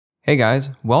Hey guys,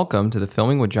 welcome to the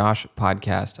Filming with Josh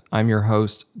podcast. I'm your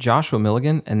host, Joshua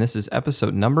Milligan, and this is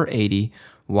episode number 80,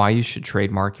 Why You Should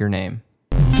Trademark Your Name.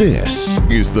 This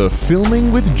is the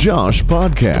Filming with Josh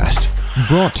podcast,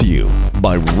 brought to you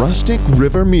by Rustic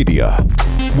River Media.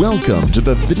 Welcome to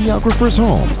the videographer's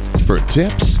home for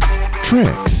tips,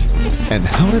 tricks, and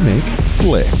how to make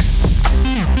flicks.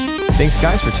 Thanks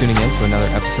guys for tuning in to another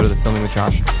episode of the Filming with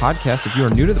Josh podcast. If you are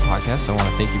new to the podcast, I want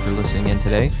to thank you for listening in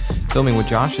today. Filming with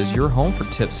Josh is your home for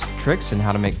tips, tricks, and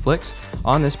how to make flicks.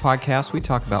 On this podcast, we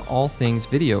talk about all things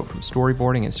video, from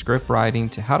storyboarding and script writing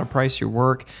to how to price your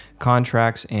work,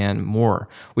 contracts, and more.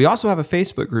 We also have a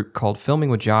Facebook group called Filming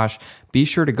with Josh. Be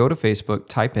sure to go to Facebook,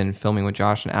 type in Filming with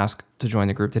Josh, and ask to join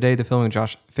the group today. The Filming with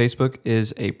Josh Facebook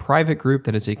is a private group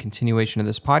that is a continuation of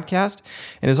this podcast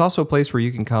and is also a place where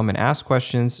you can come and ask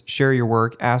questions, share your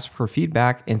work, ask for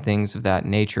feedback, and things of that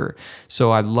nature.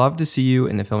 So I'd love to see you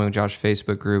in the Filming with Josh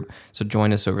Facebook group, so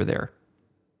join us over there.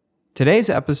 Today's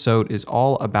episode is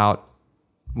all about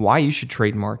why you should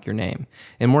trademark your name,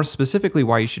 and more specifically,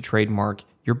 why you should trademark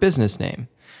your business name.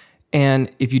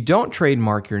 And if you don't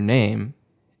trademark your name,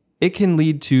 it can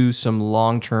lead to some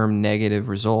long-term negative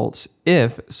results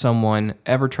if someone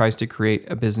ever tries to create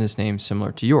a business name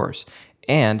similar to yours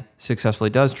and successfully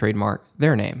does trademark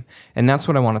their name. And that's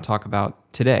what I want to talk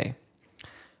about today.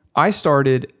 I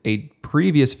started a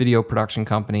previous video production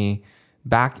company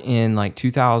back in like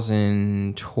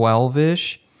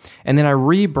 2012-ish. And then I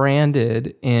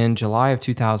rebranded in July of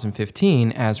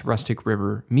 2015 as Rustic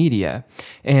River Media.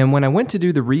 And when I went to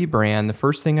do the rebrand, the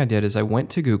first thing I did is I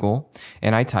went to Google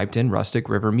and I typed in Rustic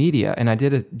River Media. And I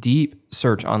did a deep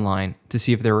search online to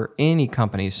see if there were any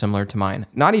companies similar to mine.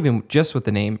 Not even just with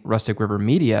the name Rustic River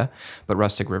Media, but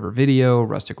Rustic River Video,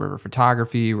 Rustic River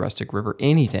Photography, Rustic River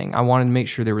anything. I wanted to make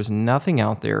sure there was nothing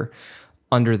out there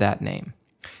under that name.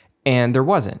 And there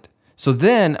wasn't. So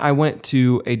then I went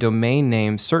to a domain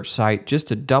name search site just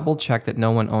to double check that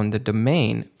no one owned the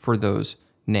domain for those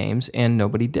names, and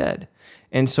nobody did.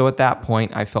 And so at that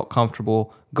point, I felt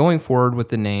comfortable going forward with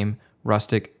the name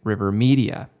Rustic River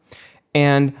Media.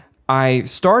 And I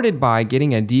started by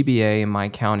getting a DBA in my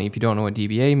county. If you don't know what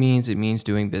DBA means, it means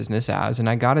doing business as. And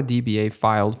I got a DBA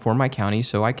filed for my county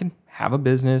so I can have a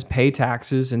business, pay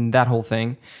taxes, and that whole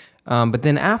thing. But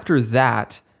then after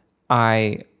that,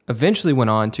 I eventually went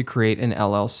on to create an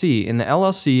LLC. In the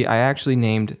LLC, I actually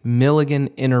named Milligan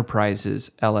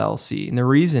Enterprises LLC. And the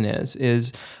reason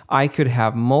is I could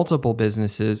have multiple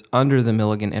businesses under the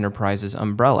Milligan Enterprises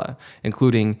umbrella,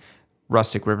 including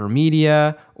Rustic River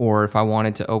Media, or if I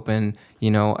wanted to open,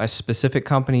 a specific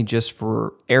company just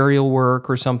for aerial work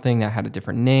or something that had a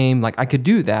different name, like I could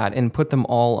do that and put them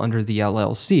all under the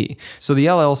LLC. So the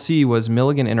LLC was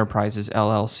Milligan Enterprises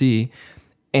LLC.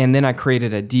 And then I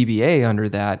created a DBA under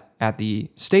that at the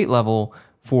state level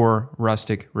for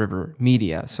Rustic River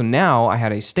Media. So now I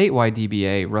had a statewide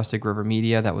DBA, Rustic River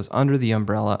Media, that was under the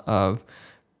umbrella of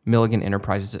Milligan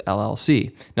Enterprises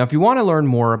LLC. Now, if you want to learn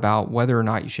more about whether or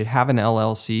not you should have an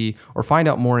LLC or find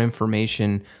out more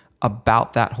information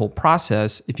about that whole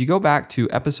process, if you go back to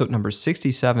episode number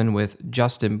 67 with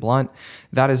Justin Blunt,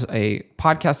 that is a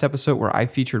podcast episode where I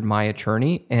featured my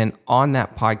attorney. And on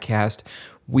that podcast,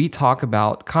 we talk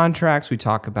about contracts, we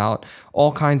talk about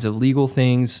all kinds of legal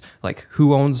things, like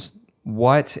who owns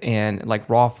what, and like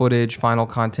raw footage, final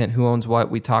content, who owns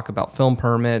what. We talk about film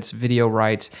permits, video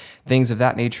rights, things of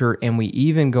that nature. And we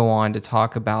even go on to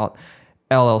talk about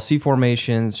LLC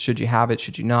formations. Should you have it?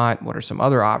 Should you not? What are some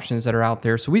other options that are out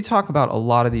there? So we talk about a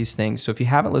lot of these things. So if you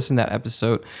haven't listened to that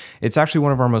episode, it's actually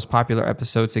one of our most popular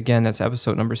episodes. Again, that's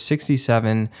episode number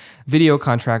 67, Video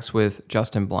Contracts with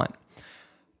Justin Blunt.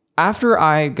 After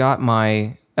I got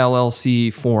my LLC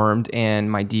formed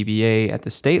and my DBA at the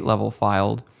state level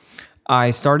filed,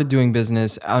 I started doing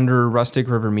business under Rustic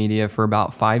River Media for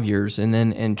about 5 years. And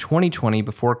then in 2020,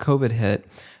 before COVID hit,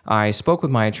 I spoke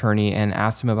with my attorney and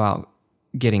asked him about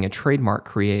getting a trademark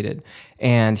created.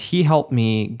 And he helped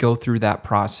me go through that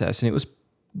process. And it was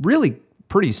really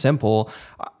pretty simple.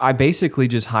 I basically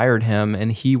just hired him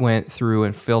and he went through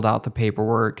and filled out the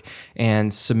paperwork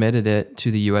and submitted it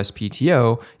to the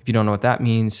USPTO. If you don't know what that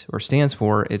means or stands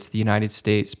for, it's the United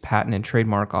States Patent and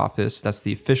Trademark Office. That's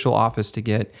the official office to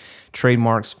get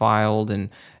trademarks filed and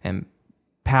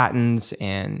patents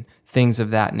and things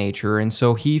of that nature. And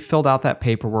so he filled out that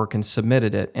paperwork and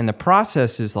submitted it. And the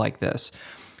process is like this.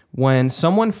 When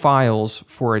someone files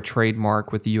for a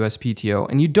trademark with the USPTO,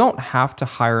 and you don't have to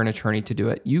hire an attorney to do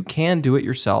it, you can do it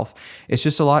yourself. It's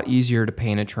just a lot easier to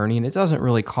pay an attorney, and it doesn't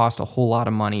really cost a whole lot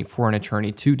of money for an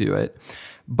attorney to do it.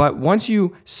 But once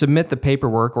you submit the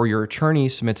paperwork, or your attorney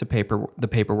submits the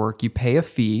paperwork, you pay a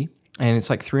fee, and it's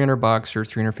like $300 or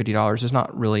 $350. It's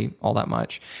not really all that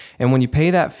much. And when you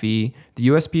pay that fee, the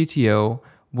USPTO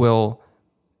will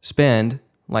spend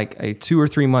like a 2 or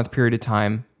 3 month period of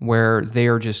time where they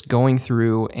are just going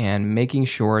through and making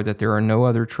sure that there are no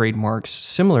other trademarks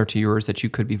similar to yours that you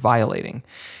could be violating.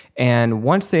 And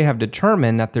once they have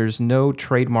determined that there's no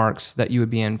trademarks that you would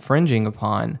be infringing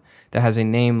upon that has a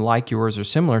name like yours or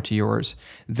similar to yours,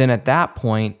 then at that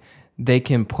point, they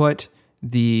can put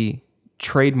the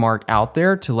trademark out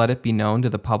there to let it be known to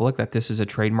the public that this is a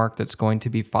trademark that's going to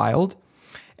be filed.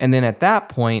 And then at that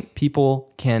point,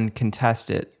 people can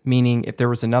contest it, meaning if there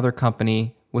was another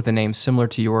company with a name similar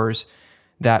to yours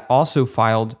that also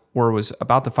filed or was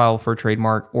about to file for a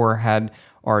trademark or had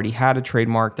already had a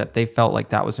trademark that they felt like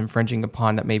that was infringing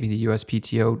upon that maybe the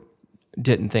USPTO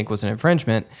didn't think was an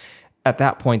infringement, at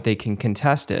that point they can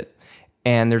contest it.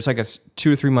 And there's like a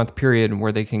 2 or 3 month period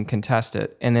where they can contest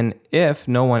it. And then if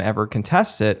no one ever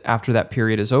contests it after that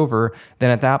period is over,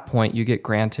 then at that point you get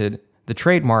granted the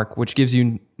trademark, which gives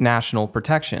you national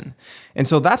protection. And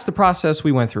so that's the process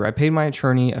we went through. I paid my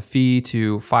attorney a fee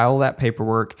to file that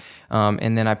paperwork,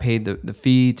 and then I paid the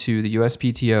fee to the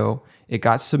USPTO. It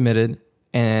got submitted,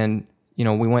 and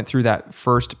we went through that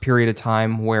first period of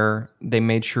time where they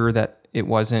made sure that it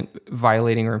wasn't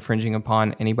violating or infringing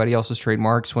upon anybody else's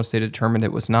trademarks. Once they determined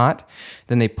it was not,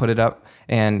 then they put it up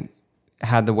and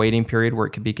had the waiting period where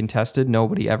it could be contested.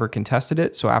 Nobody ever contested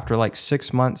it. So after like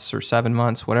 6 months or 7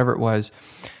 months, whatever it was,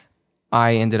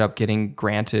 I ended up getting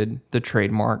granted the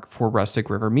trademark for Rustic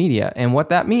River Media. And what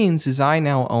that means is I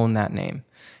now own that name.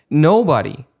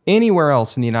 Nobody anywhere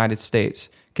else in the United States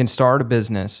can start a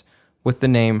business with the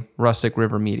name Rustic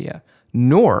River Media,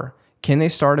 nor can they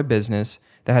start a business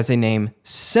that has a name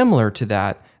similar to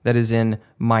that is in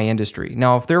my industry.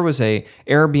 Now, if there was a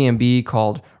Airbnb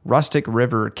called Rustic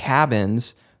River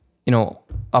Cabins,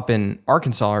 up in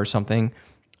Arkansas or something,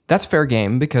 that's fair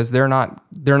game because they're not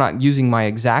using my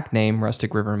exact name,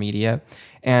 Rustic River Media.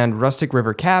 And Rustic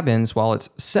River Cabins, while it's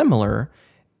similar,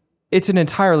 it's an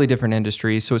entirely different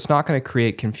industry, so it's not going to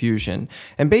create confusion.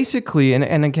 And basically,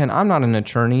 and again, I'm not an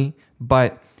attorney,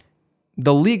 but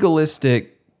the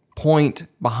legalistic point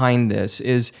behind this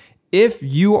is if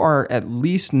you are at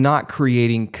least not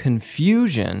creating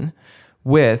confusion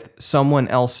with someone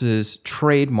else's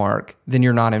trademark, then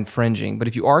you're not infringing. But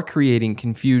if you are creating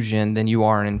confusion, then you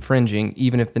are infringing,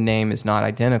 even if the name is not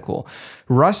identical.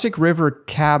 Rustic River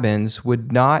Cabins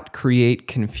would not create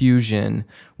confusion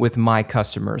with my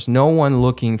customers. No one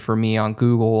looking for me on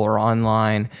Google or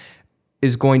online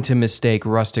is going to mistake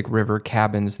Rustic River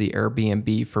Cabins, the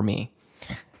Airbnb, for me.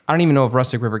 I don't even know if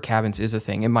Rustic River Cabins is a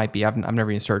thing. It might be. I've never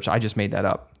even searched. I just made that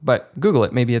up. But Google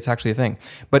it. Maybe it's actually a thing.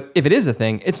 But if it is a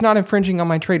thing, it's not infringing on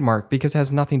my trademark because it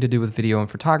has nothing to do with video and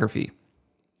photography.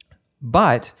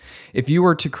 But if you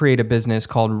were to create a business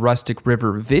called Rustic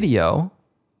River Video,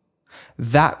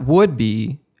 that would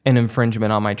be an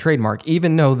infringement on my trademark.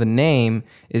 Even though the name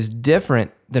is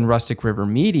different than Rustic River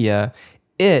Media,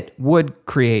 it would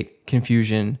create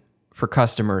confusion for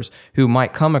customers who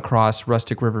might come across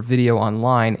Rustic River Video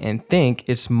online and think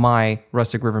it's my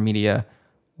Rustic River Media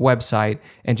website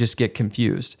and just get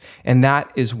confused. And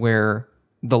that is where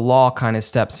the law kind of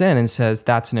steps in and says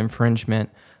that's an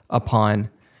infringement upon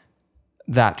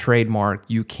that trademark.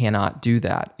 You cannot do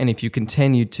that. And if you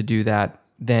continue to do that,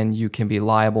 then you can be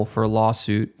liable for a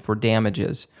lawsuit for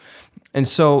damages. And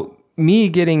so me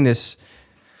getting this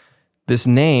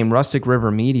name, Rustic River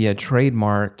Media,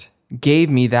 trademarked, gave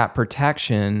me that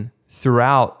protection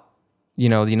throughout, the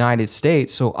United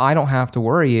States. So I don't have to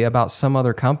worry about some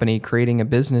other company creating a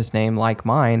business name like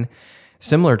mine,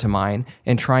 similar to mine,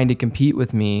 and trying to compete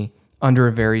with me under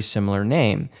a very similar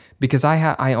name because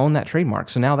I own that trademark.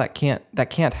 So now that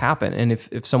can't happen. And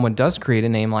if someone does create a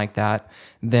name like that,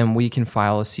 then we can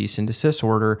file a cease and desist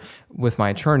order with my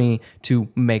attorney to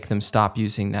make them stop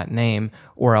using that name,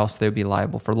 or else they'd be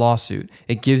liable for lawsuit.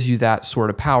 It gives you that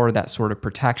sort of power, that sort of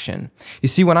protection. You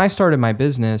see, when I started my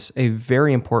business, a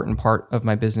very important part of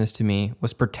my business to me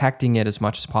was protecting it as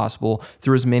much as possible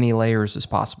through as many layers as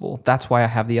possible. That's why I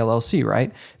have the LLC,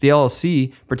 right? The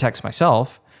LLC protects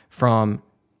myself from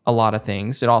a lot of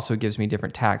things. It also gives me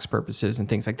different tax purposes and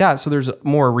things like that. So there's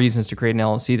more reasons to create an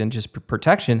LLC than just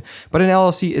protection, but an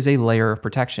LLC is a layer of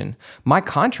protection. My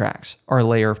contracts are a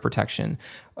layer of protection.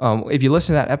 If you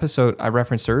listen to that episode I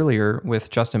referenced earlier with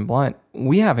Justin Blunt,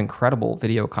 we have incredible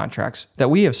video contracts that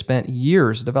we have spent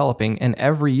years developing, and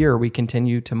every year we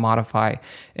continue to modify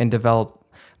and develop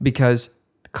because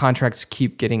contracts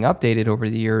keep getting updated over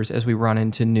the years as we run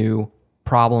into new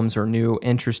problems or new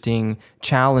interesting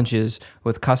challenges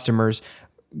with customers.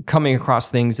 coming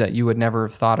across things that you would never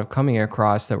have thought of coming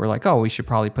across that were like, oh, we should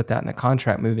probably put that in the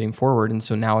contract moving forward. And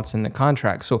so now it's in the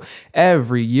contract. So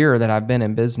every year that I've been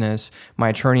in business, my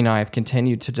attorney and I have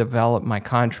continued to develop my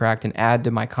contract and add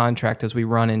to my contract as we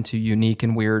run into unique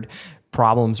and weird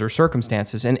problems or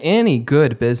circumstances. And any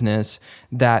good business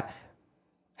that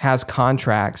has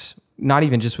contracts, not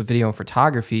even just with video and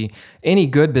photography, any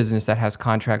good business that has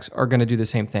contracts are going to do the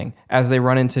same thing. As they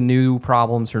run into new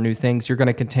problems or new things, you're going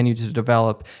to continue to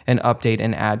develop and update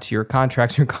and add to your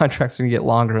contracts. Your contracts are going to get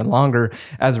longer and longer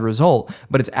as a result,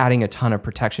 but it's adding a ton of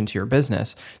protection to your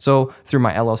business. So through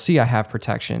my LLC, I have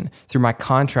protection. Through my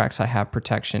contracts, I have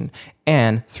protection.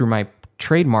 And through my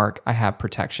trademark, I have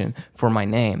protection for my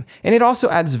name. And it also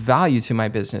adds value to my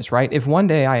business, right? If one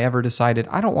day I ever decided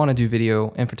I don't want to do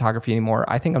video and photography anymore,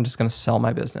 I think I'm just going to sell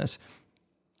my business.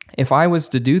 If I was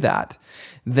to do that,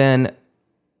 then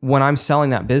when I'm selling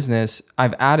that business,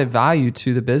 I've added value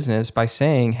to the business by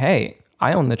saying, hey,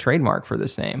 I own the trademark for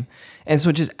this name. And so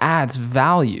it just adds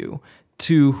value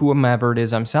to whomever it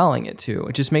is I'm selling it to.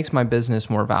 It just makes my business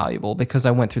more valuable because I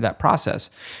went through that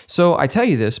process. So I tell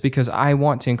you this because I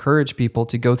want to encourage people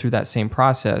to go through that same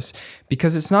process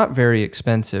because it's not very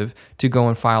expensive to go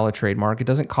and file a trademark. It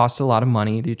doesn't cost a lot of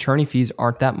money. The attorney fees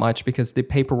aren't that much because the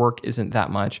paperwork isn't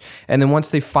that much. And then once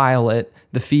they file it,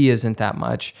 the fee isn't that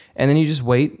much. And then you just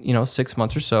wait, 6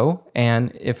 months or so.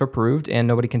 And if approved and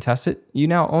nobody can test it, you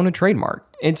now own a trademark.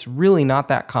 It's really not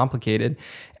that complicated.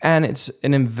 And it's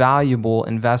an invaluable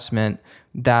investment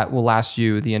that will last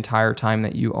you the entire time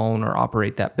that you own or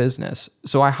operate that business.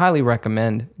 So I highly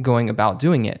recommend going about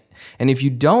doing it. And if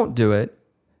you don't do it,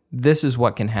 this is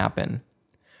what can happen.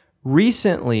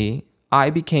 Recently, I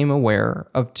became aware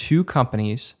of 2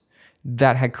 companies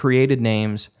that had created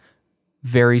names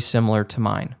very similar to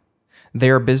mine. They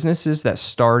are businesses that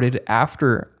started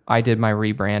after I did my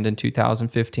rebrand in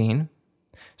 2015.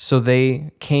 So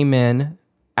they came in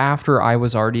after I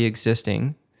was already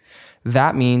existing.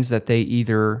 That means that they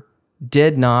either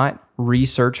did not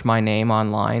research my name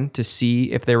online to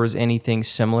see if there was anything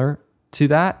similar to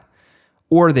that,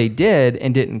 or they did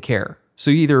and didn't care.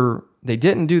 So either they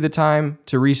didn't do the time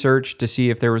to research to see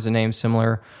if there was a name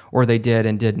similar, or they did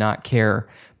and did not care.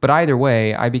 But either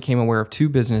way, I became aware of 2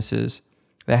 businesses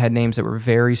that had names that were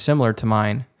very similar to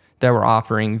mine that were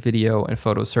offering video and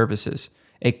photo services.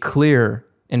 A clear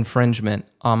infringement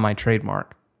on my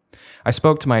trademark. I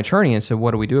spoke to my attorney and said,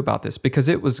 what do we do about this? Because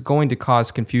it was going to cause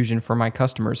confusion for my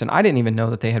customers. And I didn't even know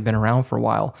that they had been around for a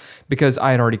while because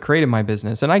I had already created my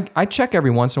business. And I check every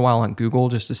once in a while on Google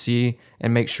just to see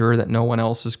and make sure that no one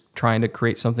else is trying to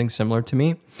create something similar to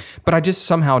me. But I just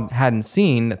somehow hadn't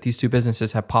seen that these 2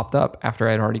 businesses had popped up after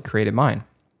I had already created mine.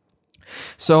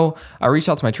 So I reached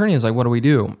out to my attorney and was like, what do we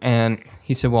do? And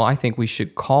he said, well, I think we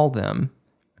should call them.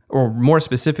 Or more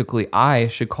specifically, I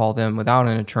should call them without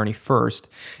an attorney first,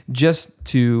 just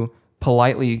to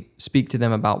politely speak to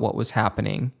them about what was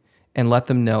happening and let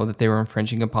them know that they were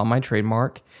infringing upon my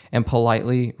trademark and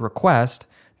politely request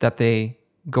that they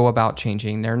go about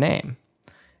changing their name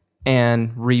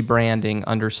and rebranding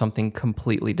under something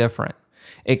completely different.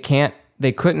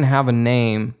 They couldn't have a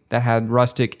name that had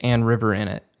Rustic and River in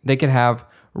it. They could have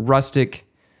Rustic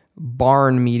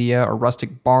Barn Media or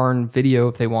Rustic Barn Video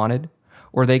if they wanted,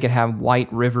 or they could have White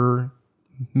River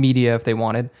Media if they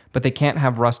wanted, but they can't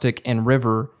have Rustic and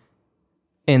River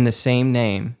in the same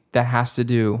name that has to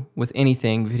do with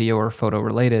anything video or photo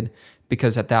related,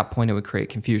 because at that point it would create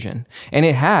confusion. And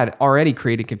it had already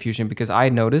created confusion because I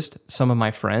noticed some of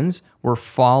my friends were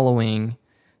following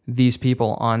these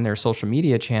people on their social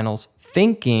media channels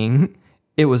thinking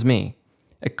it was me.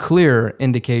 A clear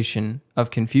indication of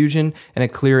confusion and a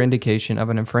clear indication of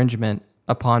an infringement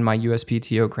upon my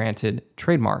USPTO granted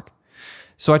trademark.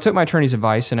 So I took my attorney's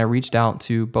advice and I reached out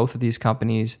to both of these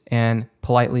companies and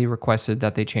politely requested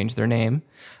that they change their name.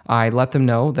 I let them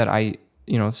know that I,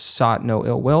 sought no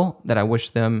ill will, that I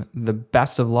wished them the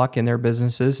best of luck in their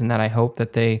businesses and that I hope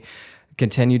that they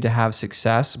continued to have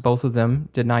success. Both of them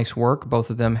did nice work. Both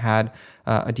of them had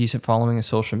a decent following in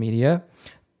social media.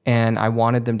 And I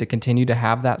wanted them to continue to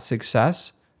have that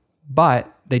success,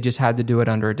 but they just had to do it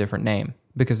under a different name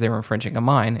because they were infringing on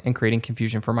mine and creating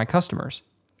confusion for my customers.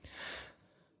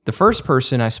 The first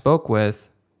person I spoke with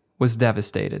was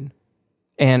devastated,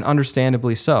 and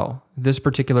understandably so. This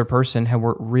particular person had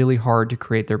worked really hard to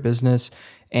create their business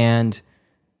and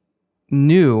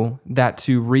knew that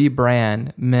to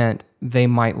rebrand meant they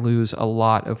might lose a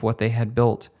lot of what they had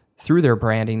built through their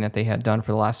branding that they had done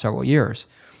for the last several years.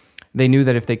 They knew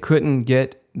that if they couldn't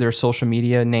get their social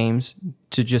media names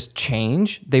to just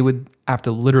change, they would have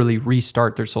to literally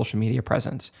restart their social media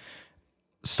presence.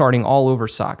 starting all over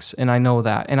sucks. And I know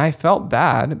that. And I felt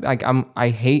bad. Like I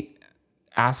hate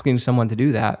asking someone to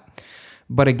do that.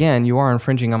 But again, you are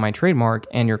infringing on my trademark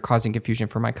and you're causing confusion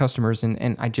for my customers.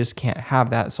 And I just can't have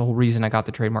that. It's the whole reason I got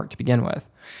the trademark to begin with.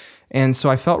 And so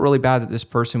I felt really bad that this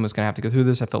person was going to have to go through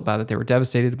this. I felt bad that they were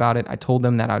devastated about it. I told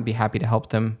them that I'd be happy to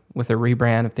help them with their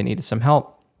rebrand if they needed some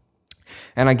help.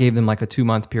 And I gave them like a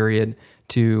 2-month period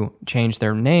to change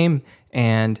their name.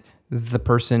 And the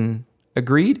person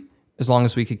agreed, as long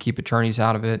as we could keep attorneys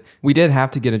out of it. We did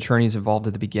have to get attorneys involved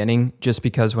at the beginning, just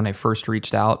because when I first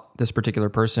reached out, this particular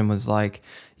person was like,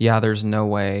 yeah, there's no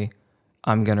way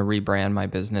I'm going to rebrand my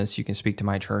business. You can speak to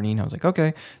my attorney. And I was like,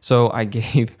 okay. So I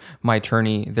gave my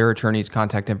attorney, their attorney's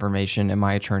contact information, and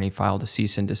my attorney filed a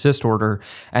cease and desist order.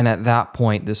 And at that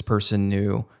point, this person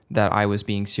knew that I was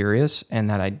being serious and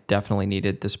that I definitely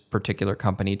needed this particular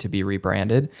company to be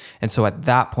rebranded. And so at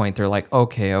that point, they're like,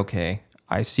 okay,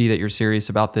 I see that you're serious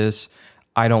about this.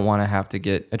 I don't want to have to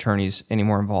get attorneys any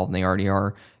more involved than they already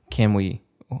are. Can we,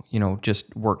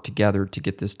 just work together to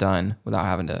get this done without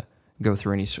having to go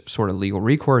through any sort of legal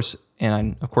recourse?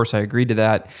 And of course I agreed to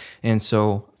that. And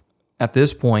so at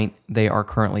this point, they are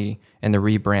currently in the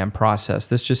rebrand process.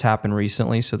 This just happened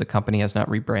recently, so the company has not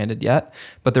rebranded yet,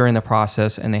 but they're in the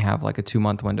process and they have like a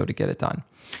 2-month window to get it done.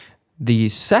 The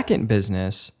second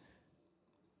business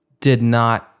did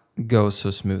not go so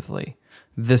smoothly.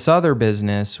 This other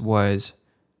business was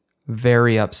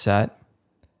very upset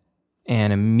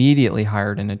and immediately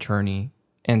hired an attorney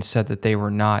and said that they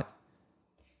were not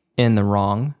in the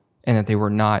wrong and that they were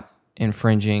not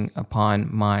infringing upon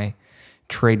my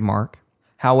trademark.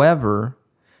 However,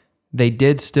 they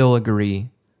did still agree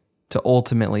to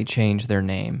ultimately change their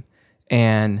name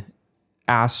and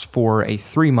asked for a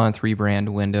 3-month rebrand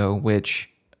window, which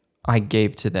I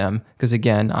gave to them because,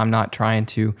 again, I'm not trying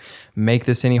to make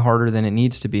this any harder than it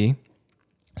needs to be.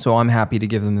 So I'm happy to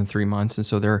give them the 3 months. And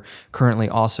so they're currently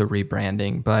also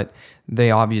rebranding, but they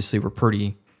obviously were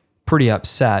pretty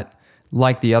upset,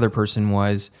 like the other person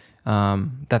was,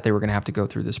 that they were going to have to go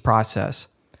through this process.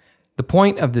 The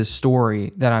point of this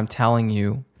story that I'm telling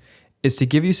you is to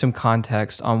give you some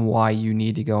context on why you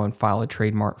need to go and file a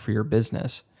trademark for your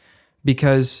business.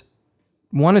 Because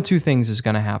one of two things is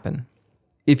going to happen.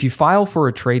 If you file for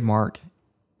a trademark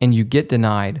and you get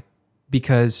denied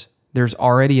because there's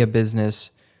already a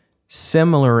business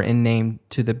similar in name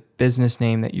to the business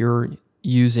name that you're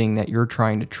using, that you're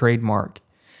trying to trademark,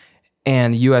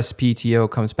 and the USPTO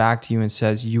comes back to you and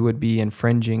says you would be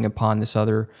infringing upon this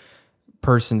other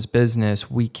person's business,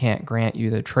 we can't grant you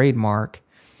the trademark,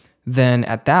 then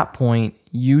at that point,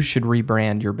 you should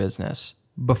rebrand your business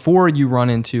before you run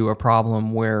into a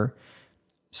problem where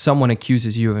someone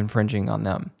accuses you of infringing on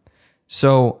them.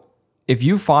 So if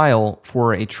you file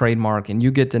for a trademark and you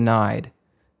get denied,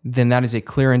 then that is a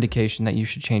clear indication that you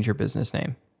should change your business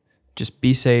name. Just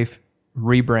be safe,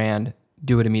 rebrand,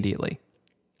 do it immediately.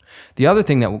 The other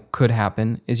thing that could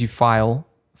happen is you file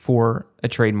for a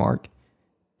trademark,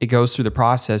 it goes through the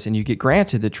process and you get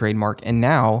granted the trademark, and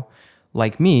now,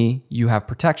 like me, you have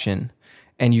protection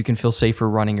and you can feel safer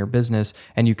running your business,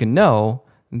 and you can know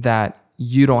that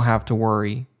you don't have to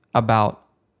worry about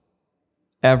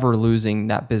ever losing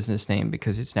that business name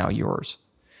because it's now yours.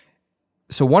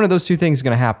 So one of those two things is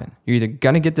going to happen. You're either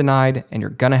going to get denied and you're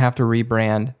going to have to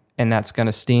rebrand, and that's going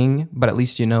to sting, but at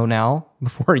least you know now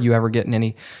before you ever get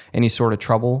in any sort of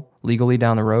trouble legally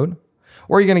down the road.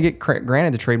 Or you're going to get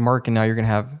granted the trademark and now you're going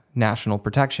to have national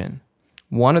protection.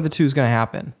 One of the two is going to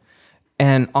happen.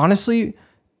 And honestly,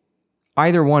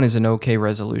 either one is an okay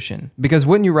resolution, because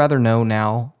wouldn't you rather know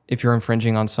now if you're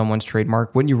infringing on someone's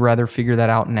trademark? Wouldn't you rather figure that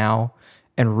out now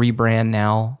and rebrand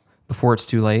now before it's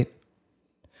too late?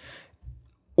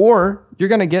 Or you're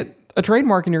going to get a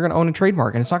trademark and you're going to own a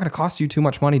trademark and it's not going to cost you too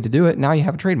much money to do it. Now you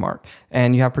have a trademark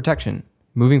and you have protection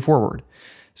moving forward.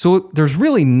 So there's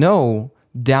really no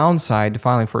downside to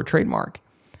filing for a trademark.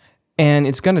 And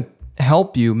it's going to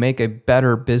help you make a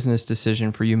better business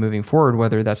decision for you moving forward,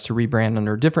 whether that's to rebrand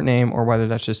under a different name or whether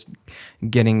that's just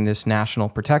getting this national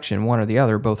protection. One or the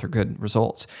other, both are good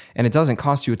results. And it doesn't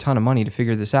cost you a ton of money to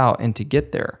figure this out and to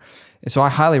get there. And so I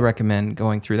highly recommend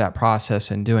going through that process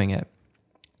and doing it.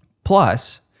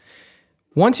 Plus,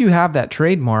 once you have that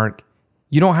trademark,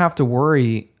 you don't have to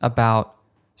worry about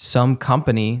some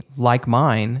company like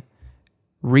mine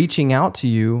reaching out to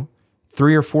you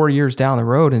 3 or 4 years down the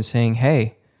road and saying,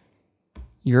 hey,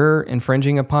 you're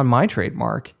infringing upon my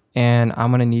trademark and I'm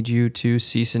going to need you to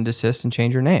cease and desist and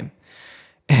change your name.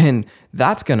 And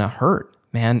that's going to hurt,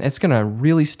 man. It's going to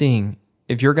really sting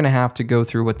if you're going to have to go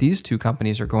through what these two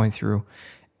companies are going through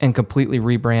and completely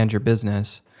rebrand your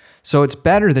business. So it's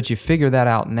better that you figure that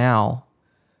out now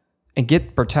and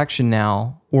get protection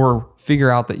now, or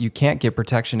figure out that you can't get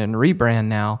protection and rebrand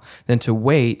now, than to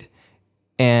wait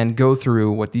and go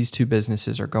through what these two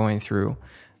businesses are going through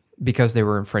because they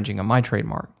were infringing on my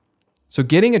trademark. So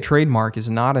getting a trademark is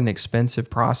not an expensive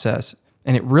process,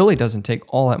 and it really doesn't take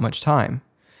all that much time.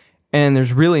 And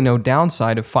there's really no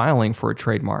downside of filing for a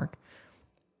trademark.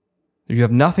 You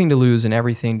have nothing to lose and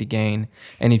everything to gain.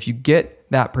 And if you get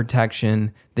that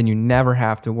protection, then you never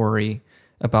have to worry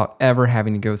about ever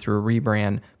having to go through a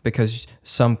rebrand because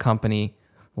some company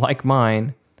like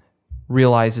mine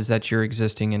realizes that you're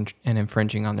existing and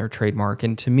infringing on their trademark.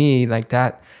 And to me, like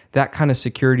that kind of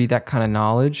security, that kind of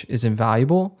knowledge is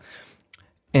invaluable.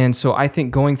 And so I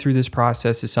think going through this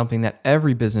process is something that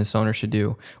every business owner should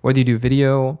do, whether you do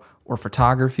video or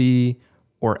photography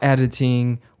or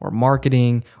editing or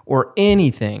marketing or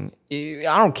anything.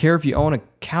 I don't care if you own a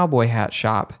cowboy hat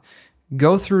shop.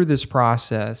 Go through this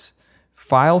process,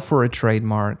 file for a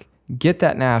trademark, get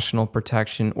that national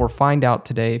protection, or find out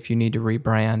today if you need to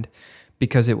rebrand,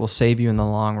 because it will save you in the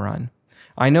long run.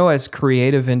 I know as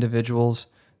creative individuals,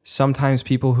 sometimes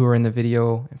people who are in the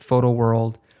video and photo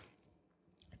world,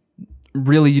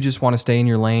 really you just want to stay in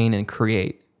your lane and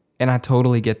create. And I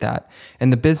totally get that.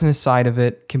 And the business side of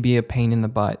it can be a pain in the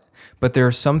butt. But there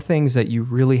are some things that you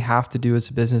really have to do as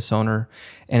a business owner.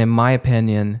 And in my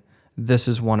opinion, this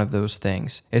is one of those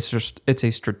things. It's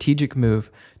a strategic move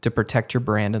to protect your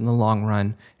brand in the long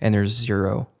run, and there's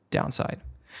zero downside.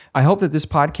 I hope that this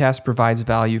podcast provides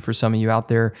value for some of you out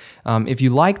there. If you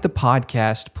like the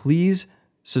podcast, please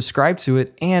subscribe to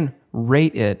it and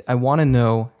rate it. I want to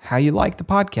know how you like the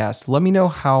podcast. Let me know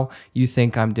how you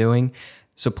think I'm doing.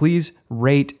 So please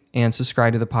rate and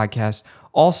subscribe to the podcast.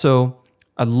 Also,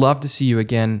 I'd love to see you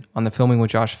again on the Filming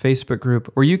with Josh Facebook group,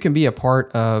 where you can be a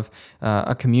part of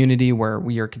a community where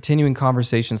we are continuing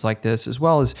conversations like this, as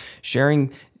well as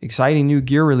sharing exciting new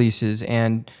gear releases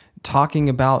and talking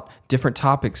about different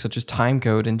topics such as time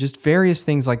code and just various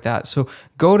things like that. So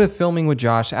go to Filming with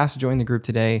Josh, ask to join the group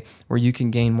today, where you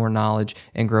can gain more knowledge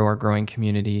and grow our growing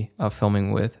community of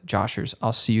Filming with Joshers.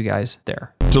 I'll see you guys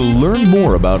there. To learn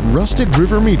more about Rustic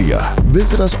River Media,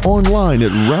 visit us online at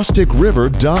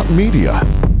rusticriver.media.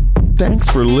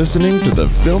 Thanks for listening to the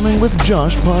Filming with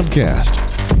Josh podcast.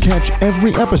 Catch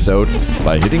every episode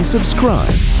by hitting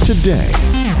subscribe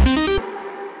today.